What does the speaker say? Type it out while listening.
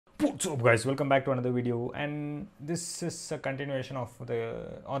What's up guys, welcome back to another video, and this is a continuation of the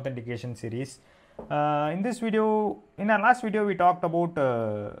authentication series. In our last video we talked about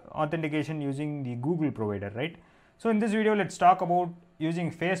authentication using the Google provider, right? So in this video let's talk about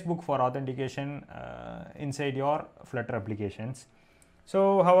using Facebook for authentication inside your Flutter applications.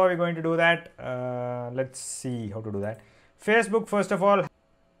 So how are we going to do that? Let's see how to do that. Facebook, first of all,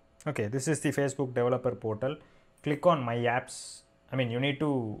 okay, this is the Facebook developer portal. Click on my apps. You need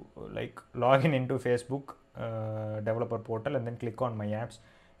to log into Facebook developer portal and then click on my apps.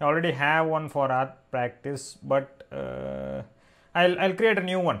 I already have one for art practice, but I'll create a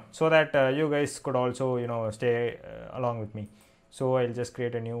new one so that you guys could also stay along with me. So I'll just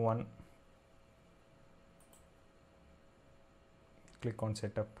create a new one. Click on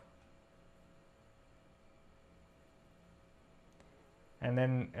setup and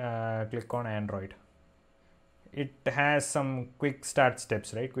then click on Android. It has some quick start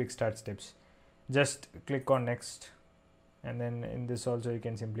steps, right? Quick start steps. Just click on next, and then in this also you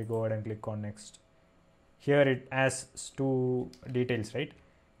can simply go ahead and click on next. Here it has two details, right?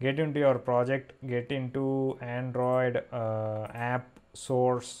 Get into your project, get into Android app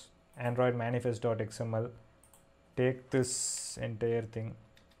source, Android manifest.xml. Take this entire thing,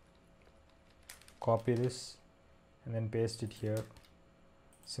 copy this and then paste it here.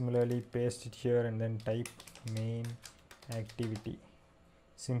 Similarly, paste it here and then type main activity.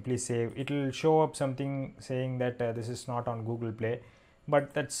 Simply save. It will show up something saying that this is not on Google Play,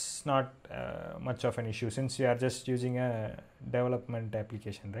 but that's not much of an issue since you are just using a development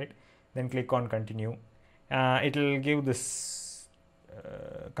application, right? Then click on continue. It will give this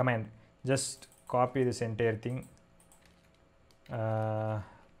command. Just copy this entire thing,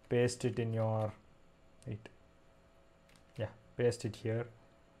 paste it in your paste it here.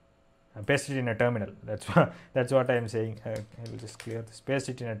 Paste it in a terminal. That's what I am saying. I will just clear this. Paste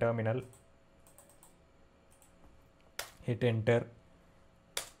it in a terminal. Hit enter.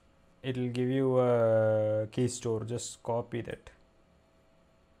 It will give you a key store. Just copy that.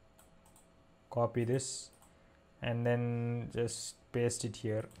 Copy this and then just paste it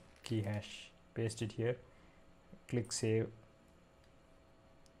here. Key hash. Paste it here. Click save.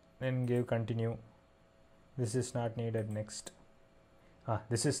 Then give continue. This is not needed. Next.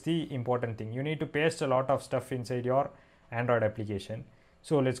 This is the important thing. You need to paste a lot of stuff inside your Android application.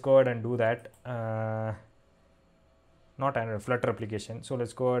 So let's go ahead and do that. Not Android, Flutter application. So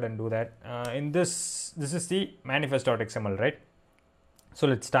let's go ahead and do that. In this is the manifest.xml, right? So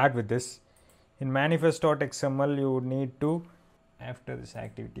let's start with this. In manifest.xml, you would need to, after this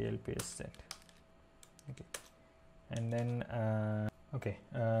activity, I'll paste that. Okay. And then,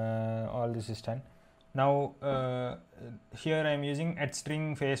 all this is done. Now here I am using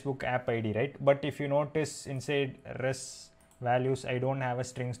 @string Facebook app ID, right? But if you notice inside res values, I don't have a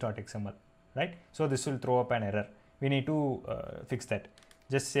strings.xml, right? So this will throw up an error. We need to fix that.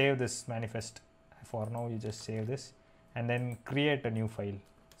 Just save this manifest. For now, you just save this and then create a new file,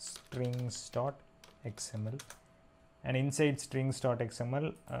 strings.xml, and inside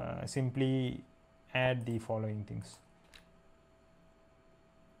strings.xml simply add the following things.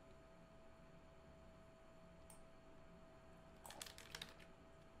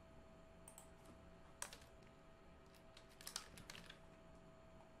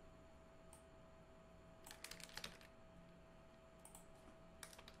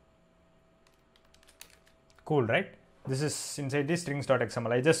 Cool, right? This is inside the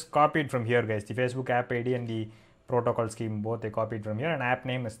strings.xml. I just copied from here, guys. The Facebook app ID and the protocol scheme, both I copied from here, and app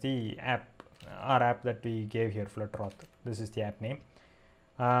name is the our app that we gave here, Flutter auth. This is the app name.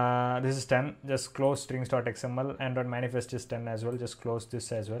 This is done. Just close strings.xml. Android manifest is done as well. Just close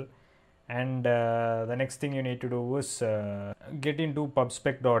this as well. And the next thing you need to do is get into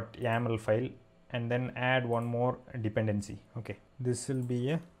pubspec.yaml file and then add one more dependency. Okay, this will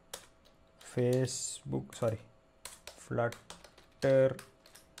be a Flutter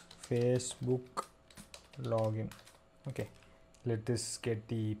Facebook login. Okay, let this get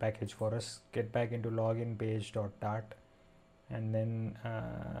the package for us. Get back into login page.dart and then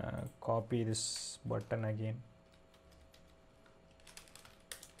copy this button again,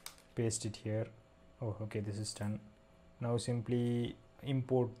 paste it here. Oh, okay, this is done. Now simply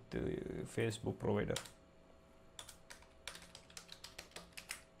import the Facebook provider.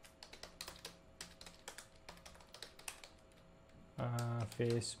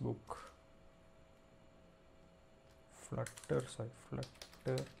 Facebook Flutter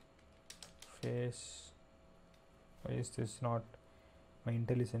face. Why is this not? My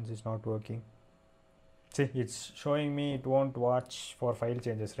IntelliSense is not working. See, it's showing me it won't watch for file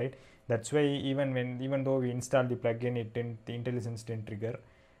changes, right? That's why even though we installed the plugin, the IntelliSense didn't trigger.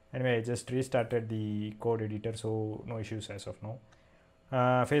 Anyway, I just restarted the code editor, so no issues as of now.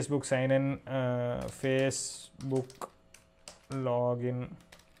 Facebook sign in, Facebook login,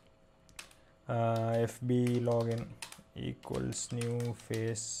 FB login equals new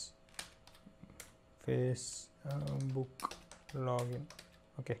Facebook login.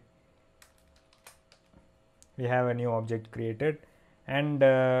 Okay, we have a new object created, and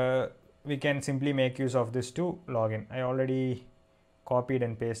we can simply make use of this to login. I already copied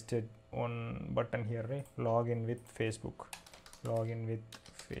and pasted one button here, right? Login with Facebook.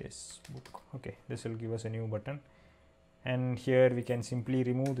 Okay, this will give us a new button, and here we can simply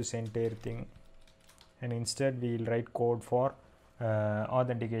remove this entire thing, and instead we will write code for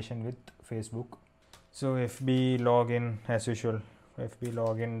authentication with Facebook. So FB login as usual, FB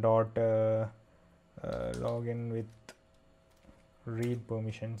login dot login with read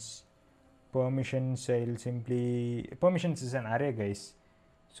permissions. Permissions is an array, guys,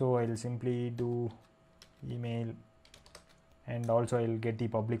 so I'll simply do email, and also I'll get the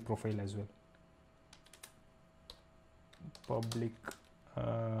public profile as well, public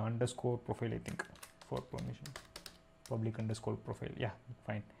underscore profile, I think, for permission, public underscore profile. Yeah,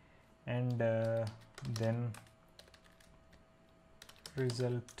 fine. And then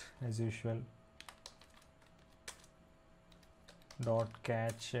result as usual dot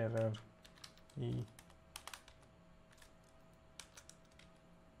catch error e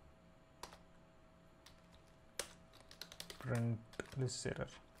print this error.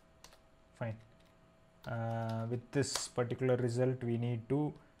 Fine. With this particular result, we need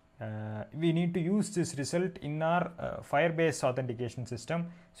to use this result in our Firebase authentication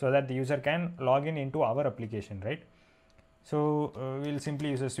system, so that the user can log in into our application, right? So we'll simply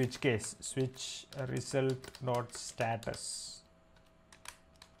use a switch case, switch result dot status.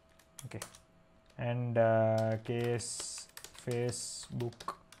 Okay, and case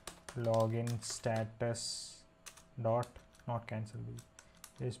Facebook login status dot not cancel,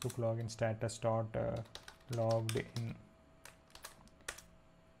 Facebook login status dot logged in.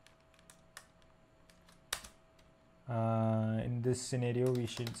 In this scenario, we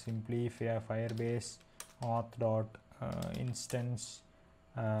should simply Firebase auth dot instance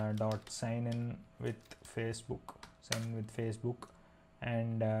dot sign in with Facebook,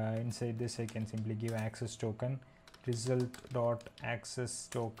 and inside this I can simply give access token, result dot access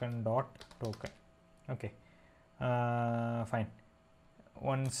token dot token. Okay, fine.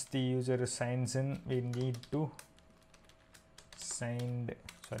 Once the user signs in, we need to signed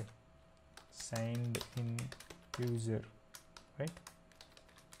in user, right?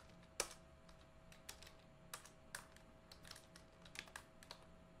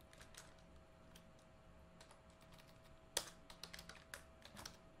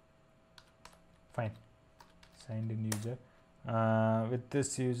 Fine, signed in user. With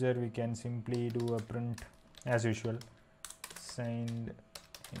this user, we can simply do a print as usual, signed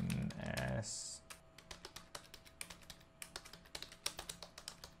in as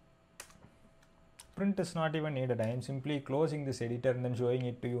print is not even needed. I am simply closing this editor and then showing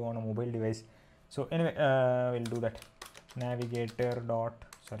it to you on a mobile device. So anyway, we'll do that. Navigator dot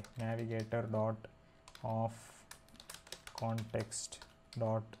of context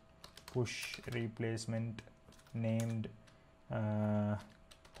dot push replacement named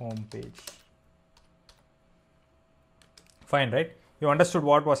home page. Fine, right? You understood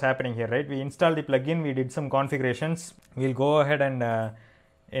what was happening here, right? We installed the plugin, we did some configurations. We'll go ahead and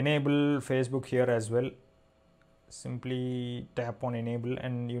enable Facebook here as well. Simply tap on enable,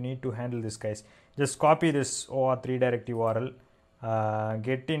 and you need to handle this, guys. Just copy this OAuth redirect URL,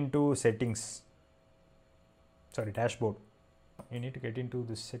 get into settings, dashboard. You need to get into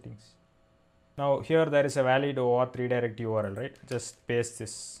the settings. Now here there is a valid OAuth redirect URL, right? Just paste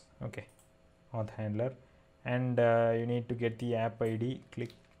this. Okay, auth handler, and you need to get the app ID,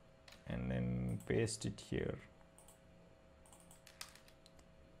 click and then paste it here.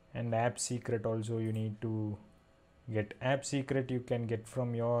 And app secret also you need to get. App secret you can get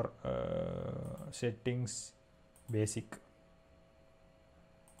from your settings, basic.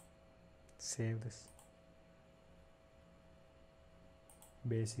 Save this,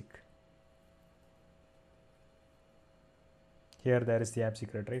 basic. Here there is the app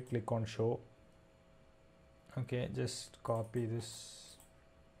secret, right? Click on show. Okay, just copy this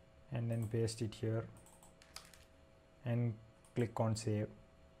and then paste it here and click on save.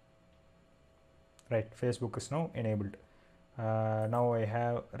 Right, Facebook is now enabled. Now I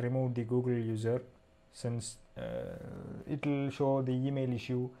have removed the Google user, since it will show the email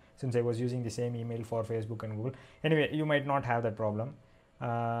issue, since I was using the same email for Facebook and Google. Anyway, you might not have that problem.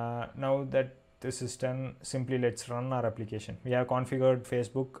 Now that this is done, simply let's run our application. We have configured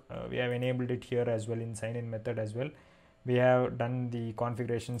Facebook, we have enabled it here as well in sign in method as well. We have done the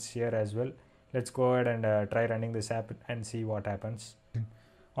configurations here as well. Let's go ahead and try running this app and see what happens.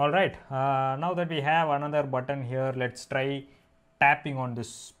 Alright, now that we have another button here, let's try tapping on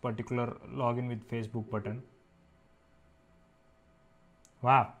this particular login with Facebook button.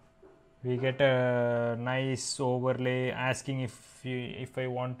 Wow, we get a nice overlay asking if I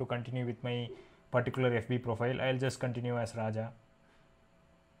want to continue with my particular FB profile. I'll just continue as Raja.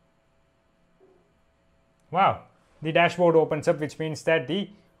 Wow, the dashboard opens up, which means that the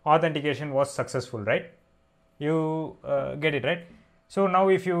authentication was successful, right? You get it, right? So now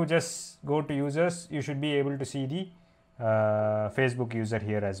if you just go to users, you should be able to see the Facebook user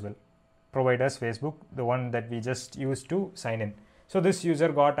here as well. Providers Facebook, the one that we just used to sign in. So this user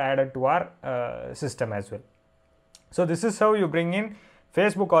got added to our system as well. So this is how you bring in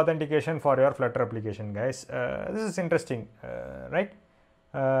Facebook authentication for your Flutter application, guys. This is interesting, right?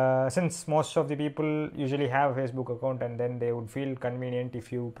 Since most of the people usually have a Facebook account, and then they would feel convenient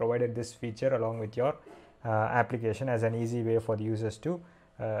if you provided this feature along with your application as an easy way for the users to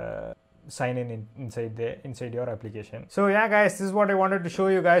sign in inside your application. So yeah, guys, this is what I wanted to show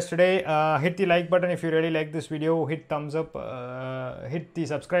you guys today. Hit the like button if you really like this video, hit thumbs up, hit the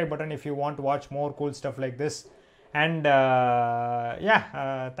subscribe button if you want to watch more cool stuff like this. And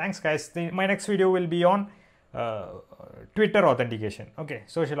thanks guys. My next video will be on Twitter authentication. Okay,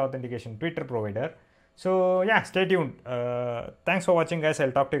 social authentication, Twitter provider. So yeah, stay tuned. Thanks for watching, guys.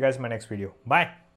 I'll talk to you guys in my next video. Bye.